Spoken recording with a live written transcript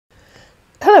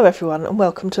Hello everyone and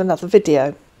welcome to another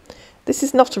video. This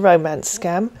is not a romance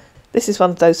scam. This is one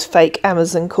of those fake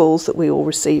Amazon calls that we all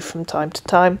receive from time to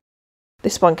time.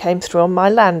 This one came through on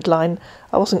my landline.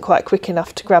 I wasn't quite quick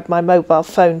enough to grab my mobile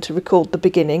phone to record the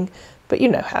beginning, but you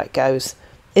know how it goes.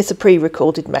 It's a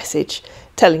pre-recorded message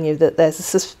telling you that there's a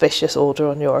suspicious order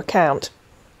on your account.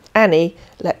 Annie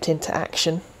leapt into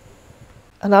action.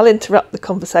 And I'll interrupt the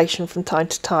conversation from time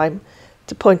to time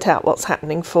to point out what's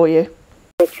happening for you.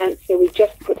 So we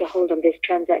just put a hold on this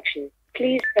transaction.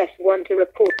 Please press 1 to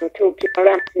report or talk to our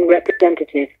Amazon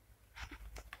representative.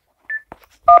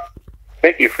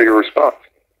 Thank you for your response.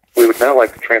 We would now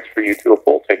like to transfer you to a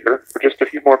poll taker for just a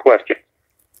few more questions.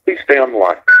 Please stay on the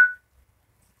line.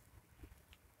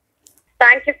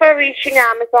 Thank you for reaching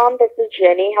Amazon. This is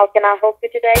Jenny. How can I help you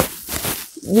today?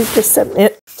 You just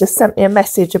sent me a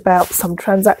message about some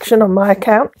transaction on my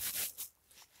account.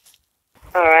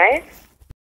 All right.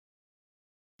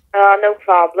 No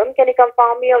problem. Can you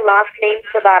confirm your last name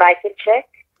so that I can check?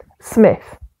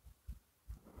 Smith.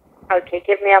 Okay,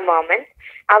 give me a moment.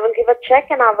 I will give a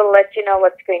check and I will let you know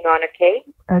what's going on, okay?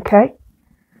 Okay.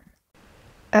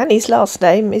 Annie's last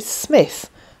name is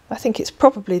Smith. I think it's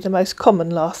probably the most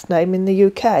common last name in the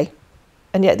UK.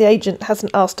 And yet the agent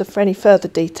hasn't asked her for any further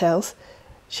details.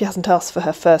 She hasn't asked for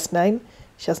her first name.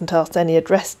 She hasn't asked any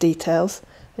address details.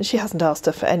 And she hasn't asked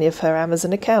her for any of her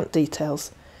Amazon account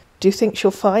details. Do you think she'll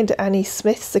find Annie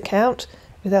Smith's account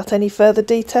without any further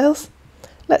details?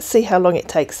 Let's see how long it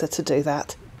takes her to do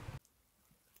that.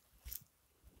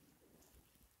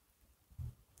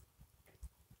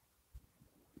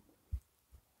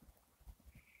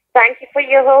 Thank you for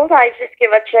your hold. I just give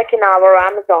a check in our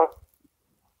Amazon.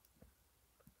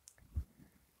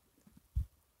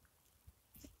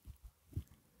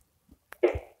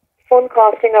 Phone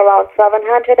costing around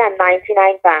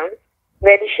 £799.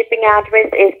 Where the shipping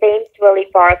address is Thames Valley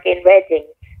Park in Reading.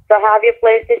 So have you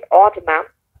placed this order,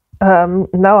 ma'am?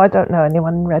 No, I don't know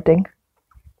anyone in Reading.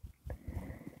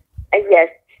 Yes,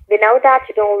 we know that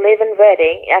you don't live in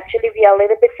Reading. Actually, we are a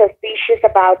little bit suspicious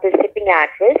about the shipping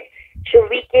address. Should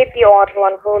we keep the order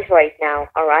on hold right now,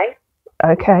 all right?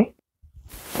 Okay.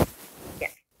 Yeah.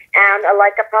 And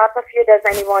apart of you, does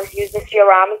anyone use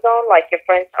your Amazon, like your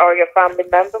friends or your family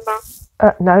member,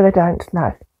 ma'am? No, they don't,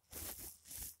 no.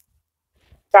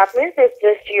 That means it's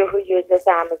just you who uses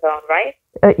Amazon, right?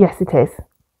 Yes, it is.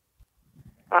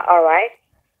 All right.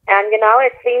 And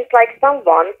it seems like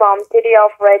someone from City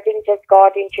of Reading just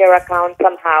got into your account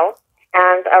somehow.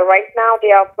 And right now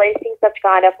they are placing such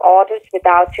kind of orders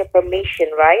without your permission,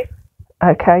 right?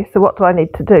 Okay, so what do I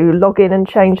need to do? Log in and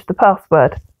change the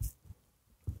password?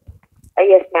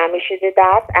 Yes, ma'am, you should do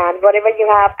that. And whatever you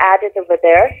have added over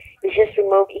there, you just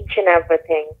remove each and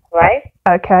everything, right?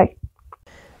 Okay.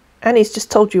 Annie's just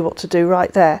told you what to do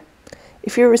right there.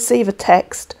 If you receive a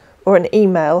text or an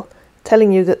email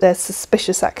telling you that there's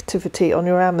suspicious activity on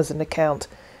your Amazon account,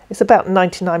 it's about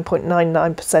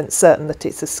 99.99% certain that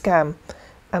it's a scam.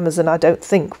 Amazon, I don't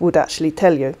think, would actually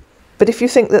tell you. But if you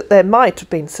think that there might have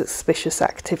been suspicious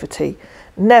activity,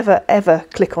 never ever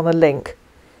click on a link.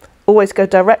 Always go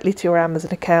directly to your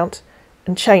Amazon account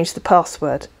and change the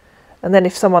password. And then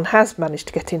if someone has managed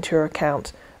to get into your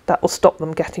account, that will stop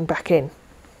them getting back in.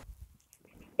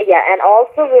 Yeah, and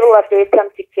also we will update some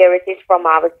securities from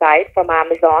our side, from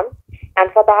Amazon.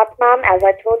 And for that, ma'am, as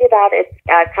I told you that it's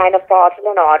kind of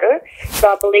fraudulent order. So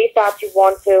I believe that you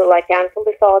want to cancel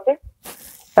this order.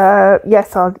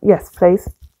 Yes, please.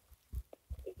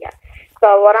 Yeah.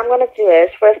 So what I'm going to do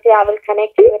is, firstly, I will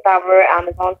connect you with our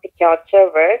Amazon secure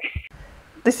server.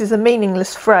 This is a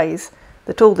meaningless phrase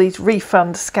that all these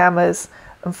refund scammers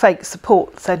and fake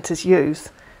support centres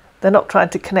use. They're not trying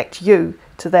to connect you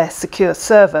to their secure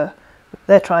server.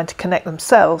 They're trying to connect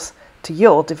themselves to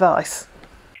your device.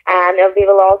 And we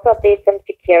will also update some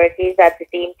securities at the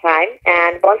same time.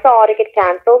 And once the order gets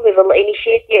cancelled, we will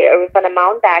initiate your refund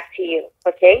amount back to you.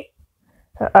 Okay?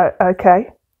 Okay.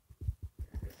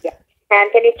 Yeah.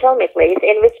 And can you tell me, please,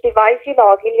 in which device you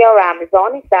log in your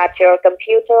Amazon? Is that your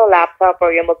computer, laptop,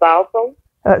 or your mobile phone?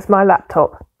 It's my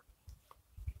laptop.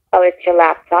 Oh, it's your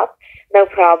laptop. No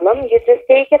problem. You just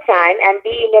take your time and be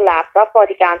in your laptop for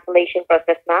the cancellation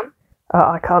process, ma'am.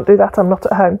 I can't do that. I'm not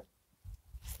at home.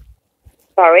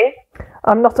 Sorry?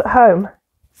 I'm not at home.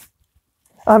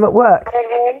 I'm at work. At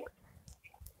home?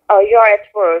 Oh, you're at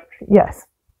work. Yes.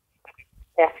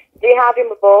 Yeah. Do you have your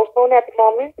mobile phone at the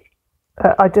moment?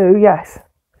 I do, yes.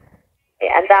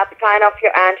 Yeah, and that's kind of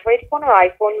your Android phone or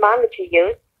iPhone, ma'am, which you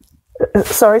use?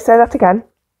 Sorry, say that again.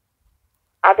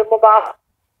 The mobile...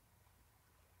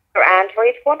 Your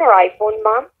Android phone or iPhone,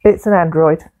 ma'am? It's an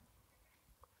Android.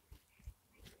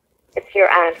 It's your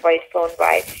Android phone,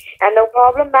 right? And no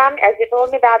problem, ma'am, as you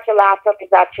told me that your laptop is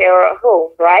at your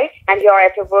home, right? And you're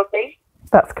at your workplace?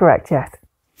 That's correct, yes.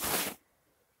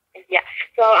 Yeah.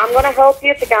 So I'm going to help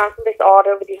you to cancel this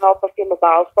order with the help of your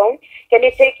mobile phone. Can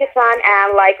you take your time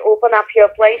and, like, open up your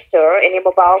Play Store in your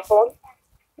mobile phone?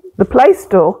 The Play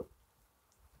Store?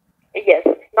 Yes.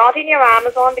 Not in your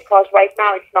Amazon, because right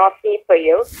now it's not safe for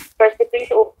you. Firstly,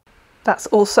 please open. That's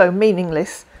also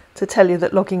meaningless to tell you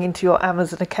that logging into your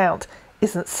Amazon account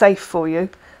isn't safe for you.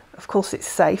 Of course it's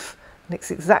safe, and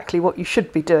it's exactly what you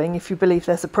should be doing if you believe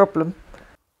there's a problem.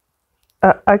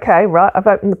 Okay, right, I've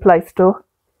opened the Play Store.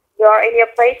 You're in your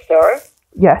Play Store?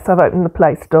 Yes, I've opened the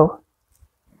Play Store.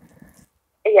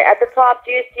 Yeah, at the top,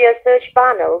 do you see a search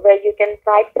panel where you can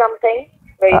type something,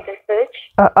 where you can search?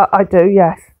 I do,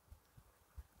 yes.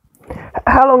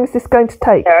 How long is this going to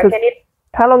take?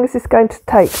 How long is this going to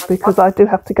take? Because I do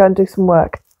have to go and do some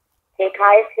work. Take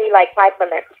highly like 5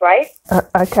 minutes, right?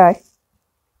 Okay.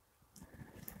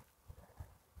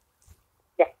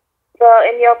 Yeah. So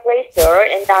in your Play Store,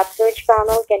 in that search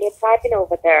panel, can you type in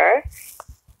over there,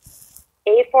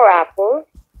 A for Apple.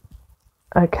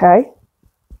 Okay.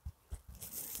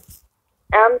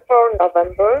 N for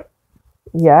November.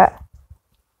 Yeah.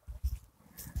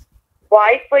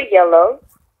 Y for yellow.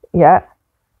 Yeah.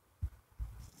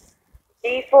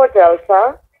 D for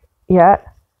Delta. Yeah.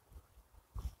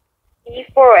 E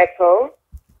for Echo.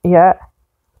 Yeah.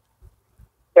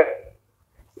 Sure.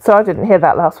 So I didn't hear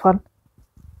that last one.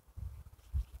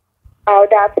 Oh,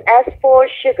 that's S for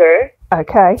sugar.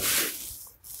 Okay.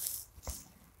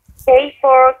 K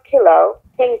for kilo,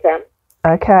 kingdom.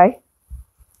 Okay.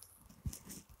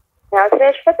 Now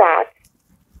search for that.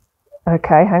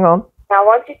 Okay, hang on. Now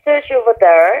once you search over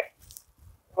there,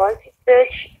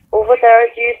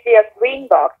 do you see a green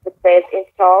box that says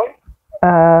install?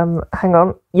 Hang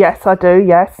on. Yes, I do,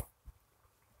 yes.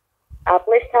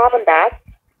 Please tap on that.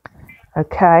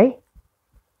 Okay.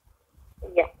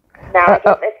 Yeah. Now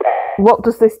what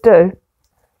does this do?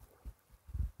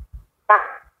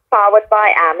 Powered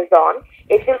by Amazon.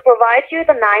 It will provide you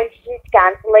the 9-digit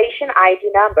cancellation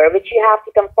ID number, which you have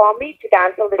to confirm me to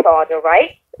cancel this order,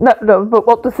 right? No, but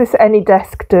what does this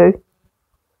AnyDesk do?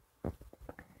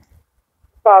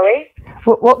 Sorry?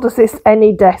 What does this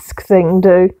AnyDesk thing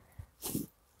do?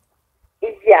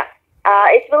 Yeah.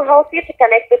 It will help you to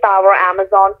connect with our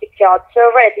Amazon secured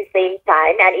server at the same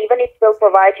time, and even it will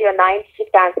provide you a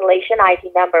 9-digit cancellation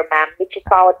ID number, ma'am, which is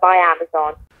powered by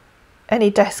Amazon.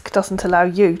 AnyDesk doesn't allow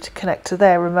you to connect to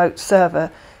their remote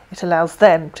server. It allows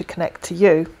them to connect to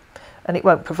you, and it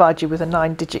won't provide you with a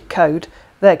 9-digit code.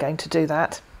 They're going to do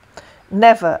that.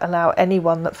 Never allow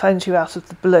anyone that phones you out of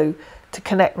the blue to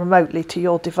connect remotely to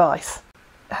your device.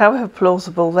 However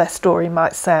plausible their story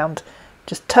might sound,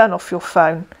 just turn off your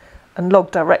phone and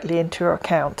log directly into your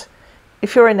account.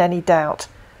 If you're in any doubt,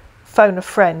 phone a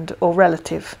friend or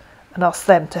relative and ask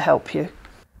them to help you.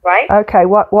 Right? Okay,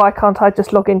 why can't I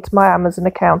just log into my Amazon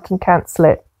account and cancel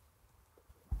it?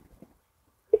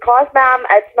 Because, ma'am,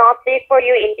 it's not safe for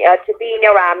you to be in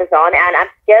your Amazon, and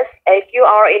yes, if you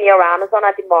are in your Amazon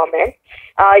at the moment,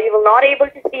 you will not able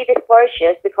to see this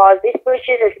purchase because this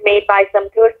purchase is made by some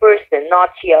third person, not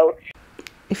you.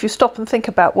 If you stop and think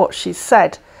about what she's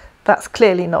said, that's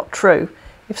clearly not true.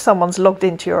 If someone's logged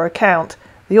into your account,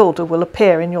 the order will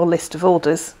appear in your list of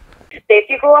orders. So if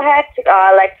you go ahead to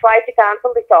try to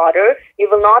cancel this order, you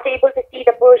will not able to see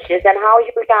the purchase and how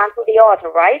you will cancel the order,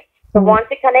 right? So once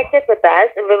you connect it with us,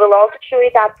 we will also show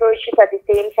you that purchase at the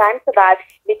same time so that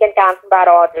we can cancel that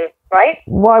order, right?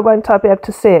 Why won't I be able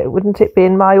to see it? Wouldn't it be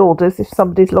in my orders if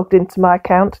somebody's logged into my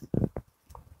account?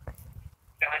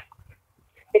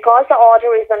 Because the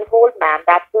order is on hold, ma'am,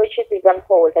 that purchase is on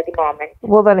hold at the moment.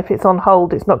 Well, then if it's on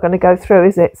hold, it's not going to go through,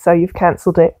 is it? So you've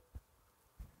cancelled it.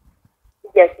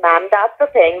 Yes, ma'am, that's the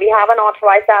thing. We haven't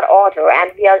authorized that order,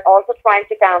 and we are also trying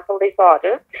to cancel this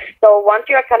order. So once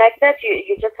you are connected,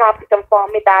 you just have to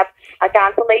confirm me that a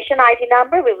cancellation ID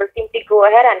number. We will simply go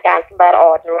ahead and cancel that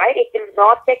order, right? It will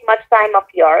not take much time of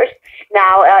yours.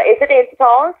 Now, is it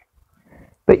installed?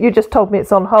 But you just told me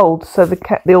it's on hold, so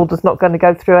the order's not going to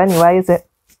go through anyway, is it?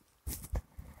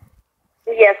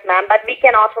 Yes, ma'am, but we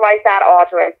can authorize that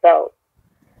order as well.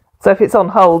 So if it's on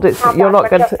hold, you're not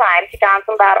going to... time to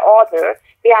cancel that order.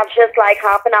 We have just like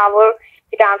half an hour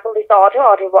to cancel this order,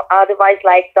 otherwise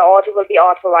like the order will be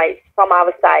authorized from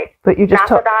our side. But you just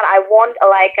after that, I won't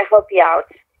help you out.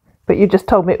 But you just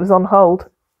told me it was on hold.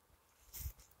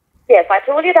 Yes, I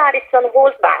told you that it's on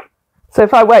hold, ma'am. So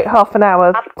if I wait half an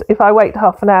hour,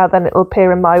 then it'll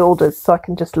appear in my orders, so I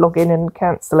can just log in and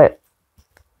cancel it.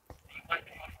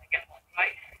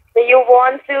 So you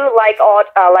want to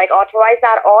authorize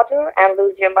that order and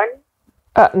lose your money?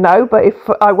 No, but if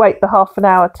I wait the half an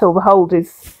hour till the hold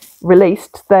is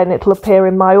released, then it'll appear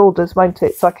in my orders, won't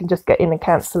it? So I can just get in and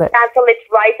cancel it. Cancel it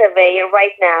right away,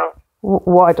 right now.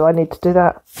 Why do I need to do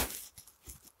that?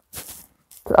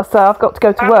 So I've got to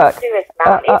go to work. Do it,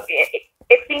 ma'am.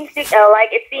 It seems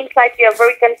like you're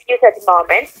very confused at the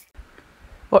moment.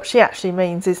 What she actually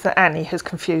means is that Annie has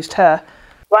confused her.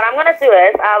 What I'm going to do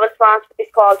is I will transfer this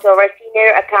call to our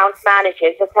senior accounts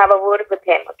manager. Just have a word with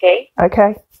him, okay?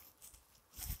 Okay.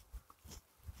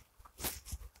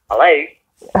 Hello?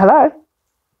 Hello?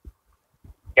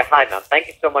 Yeah, hi, ma'am. Thank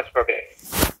you so much for being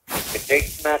with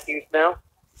Jason Matthews now.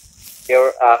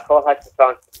 Your call has been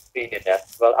transferred to senior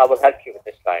desk. Well, I will help you with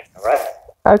this line, all right?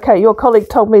 Okay, your colleague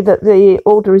told me that the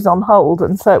order is on hold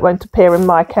and so it won't appear in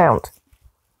my account.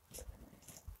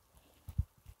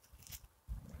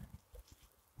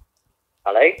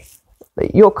 Hello?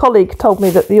 Your colleague told me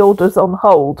that the order's on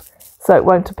hold so it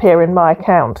won't appear in my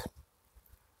account.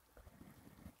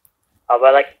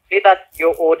 Well, I can see that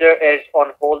your order is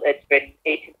on hold. It's been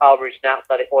 18 hours now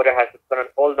that the order has been put on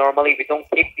hold. Normally, we don't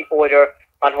keep the order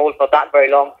on hold for that very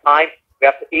long time. We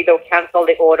have to either cancel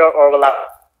the order or we'll have...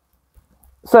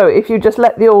 So if you just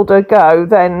let the order go,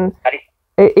 then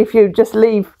if you just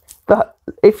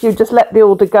let the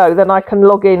order go, then I can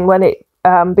log in when it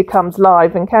becomes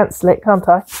live and cancel it, can't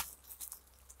I?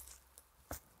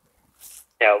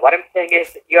 No, what I'm saying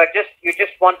is you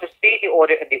just want to see the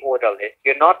order in the order list.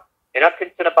 You're not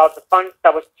concerned about the funds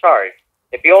that was charged.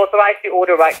 If you authorize the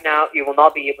order right now, you will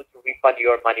not be able to refund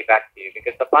your money back to you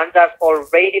because the funds have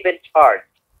already been charged.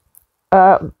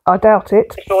 I doubt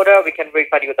it. This order, we can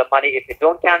refund you the money. If you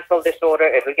don't cancel this order,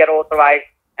 it will get authorized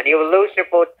and you will lose your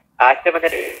boat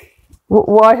 700.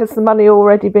 Why has the money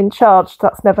already been charged?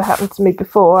 That's never happened to me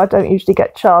before. I don't usually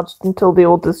get charged until the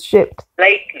order's shipped.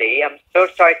 Lately, I'm so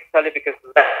sorry to tell you because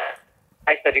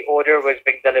I said the order was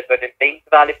being delivered in Thames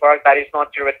Valley Park. That is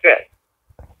not your address.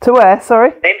 To where,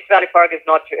 sorry? Thames Valley Park is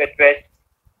not your address.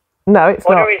 No, it's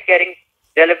not. Order is getting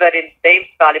delivered in Thames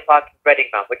Valley Park in Reading,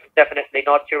 ma'am, which is definitely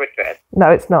not your address.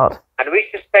 No, it's not. And we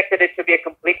suspected it to be a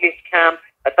completely scam,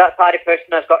 as that party person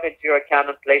has got into your account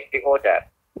and placed the order.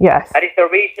 Yes. That is the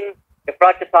reason the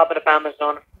fraud department of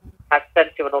Amazon has sent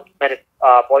you an automated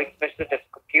voice message, a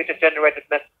computer-generated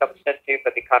message that was sent to you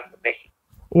for the confirmation.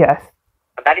 Yes.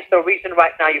 And that is the reason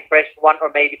right now you press 1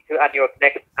 or maybe 2 and you're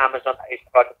connected to Amazon is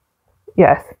fraud.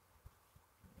 Yes.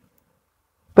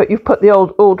 But you've put the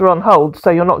old order on hold, so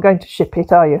you're not going to ship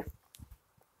it, are you?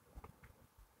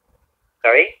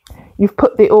 Sorry? You've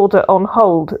put the order on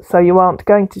hold, so you aren't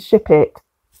going to ship it.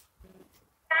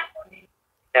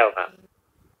 No, ma'am.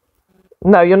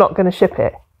 No, you're not going to ship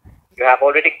it. You have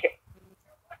already...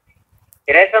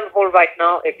 It is on hold right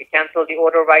now. If you cancel the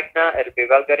order right now, it'll be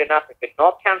well good enough. If you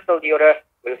not cancel the order,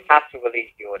 we'll have to release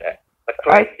the order. But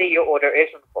currently, your order is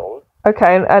on hold.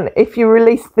 Okay, and if you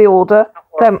release the order,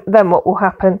 then what will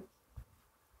happen?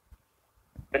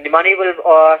 Then the money will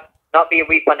not be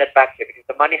refunded back to you because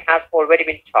the money has already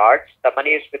been charged. The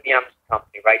money is with the Amazon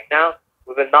company right now.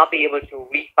 We will not be able to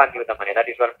refund you the money. That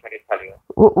is what I'm trying to tell you.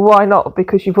 Why not?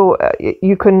 Because you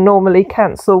can normally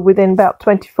cancel within about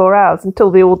 24 hours. Until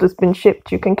the order's been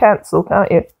shipped, you can cancel,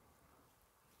 can't you?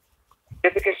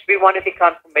 Just because we wanted the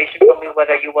confirmation from you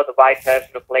whether you were the right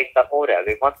person to place that order.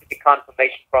 We wanted the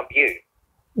confirmation from you.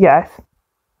 Yes.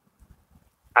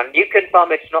 And you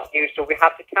confirm it's not you, so we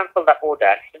have to cancel that order.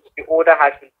 And since the order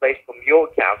has been placed from your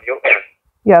account,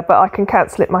 yeah, but I can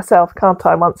cancel it myself, can't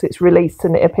I, once it's released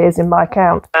and it appears in my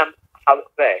account? How it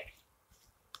works.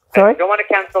 Sorry? I don't want to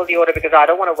cancel the order because I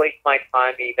don't want to waste my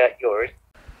time, either yours.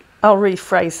 I'll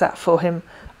rephrase that for him.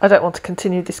 I don't want to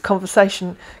continue this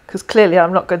conversation because clearly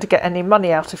I'm not going to get any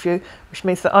money out of you, which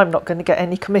means that I'm not going to get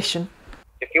any commission.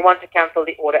 If you want to cancel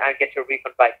the order and get your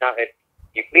refund right now,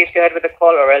 you please go ahead with the call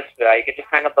or else you can just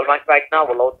hang up the line right now.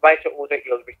 We'll authorize your order.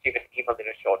 You'll receive an email in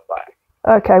a short while.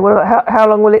 Okay, well, how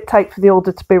long will it take for the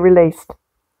order to be released?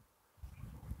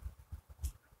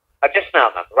 Just now,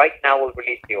 ma'am. Right now, we'll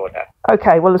release the order.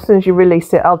 Okay, well, as soon as you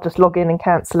release it, I'll just log in and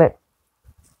cancel it.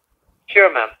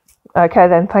 Sure, ma'am. Okay,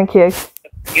 then. Thank you.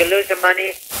 You lose your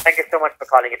money. Thank you so much for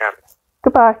calling in, ma'am.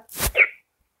 Goodbye.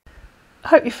 I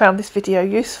hope you found this video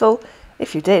useful.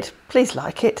 If you did, please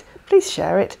like it, please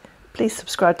share it, please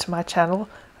subscribe to my channel,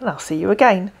 and I'll see you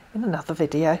again in another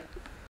video.